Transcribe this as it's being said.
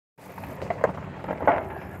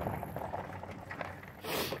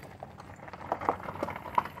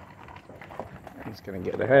Just gonna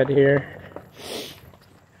get ahead here.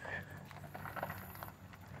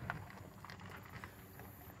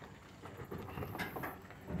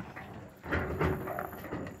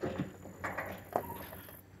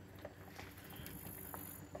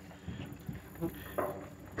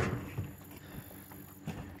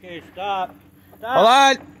 Okay, stop. Stop. Hold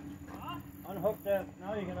on. Unhook that.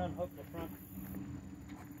 Now you can unhook the front.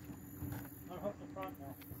 Unhook the front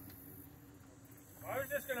now. I was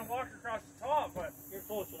just gonna walk across the top, but You're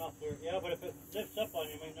close enough there. Yeah, but if it lifts up on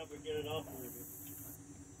you, you might never get it off of you.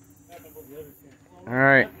 Happened with the other chain. All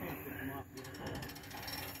right.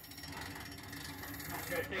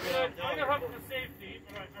 I'm gonna hook the safety,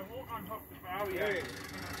 but I won't unhook the bow yet.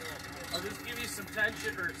 I'll just give you some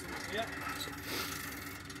tension or some. Yep.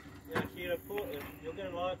 Yeah, see the pull. You'll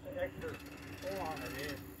get lots of extra pull on it.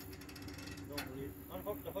 Yeah. Don't believe.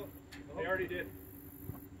 Unhook the hook. They already did.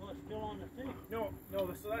 Well, it's still on the thing. No,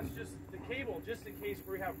 so that's just the cable, just in case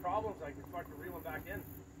we have problems, I can fucking reel them back in.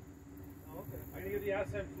 Oh, okay. I'm gonna get the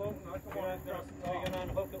outside float and I'll come on across the You're top. gonna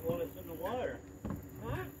unhook it while it's in the water.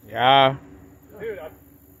 Huh? Yeah. Dude,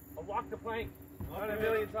 I'll walk the plank. Not a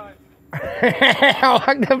million times.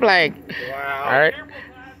 Walk the plank. Wow. All right. Careful,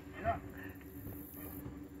 Pat. Yeah.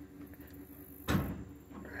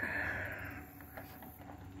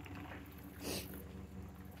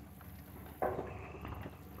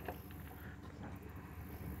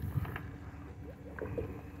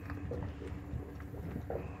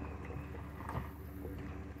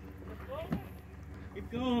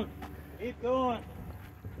 Keep going. Keep going.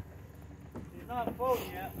 He's not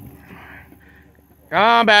floating yet.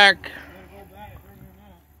 Come back. You gotta go back. Bring him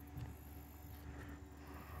out.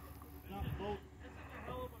 Not floating. This is a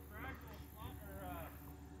hell of a fractal spot or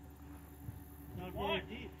Not very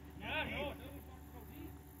deep. yeah, no, it doesn't go deep.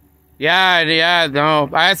 Yeah, no.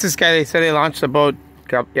 I asked this guy. They said they launched the boat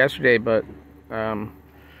yesterday, but I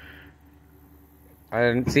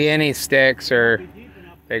didn't see any sticks or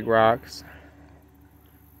big rocks.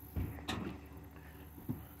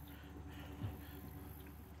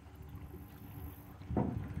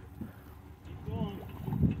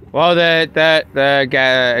 Well,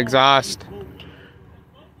 the exhaust.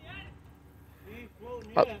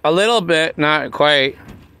 A little bit, not quite.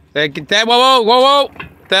 Whoa!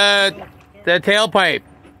 The tailpipe.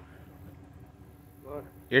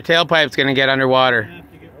 Your tailpipe's gonna get underwater.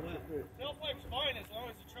 Tailpipe's fine as long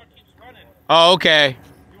as the truck keeps running. Oh, okay.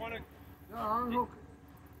 You wanna? No, unhook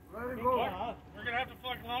it. Let it go. We're gonna have to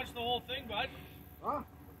fucking launch the whole thing, bud. Huh?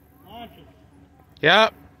 Launch it.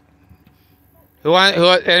 Yep.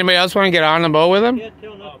 Anybody else want to get on the boat with him? Can't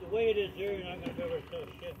tell enough. The way it is there, you're not gonna be able to tell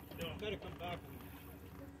shit. You better come back.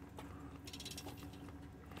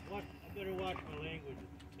 I better watch my language.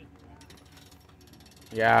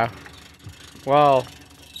 Yeah. Well,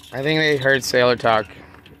 I think they heard sailor talk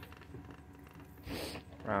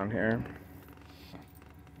around here.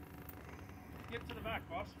 Get to the back,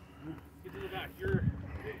 boss. Get to the back. You're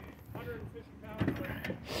 150 pounds.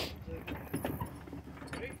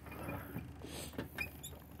 Ready?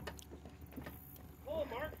 Pull,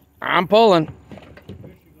 Mark. I'm pulling. There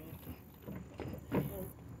she goes.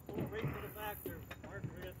 Pull right to the back there. Mark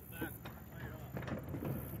right at the back. Right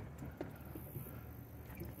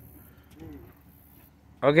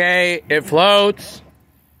off. Okay, it floats.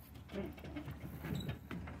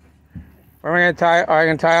 Where am I gonna tie? Are I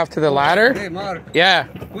gonna tie off to the ladder? Hey, Mark, Yeah.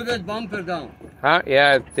 put that bumper down. Huh?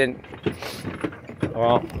 Yeah, it didn't.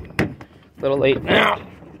 Well, a little late now.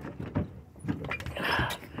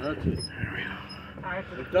 That's it.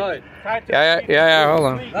 It's tight. Yeah. Hold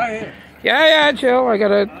on. Right here. Yeah. Chill. I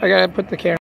gotta put the camera.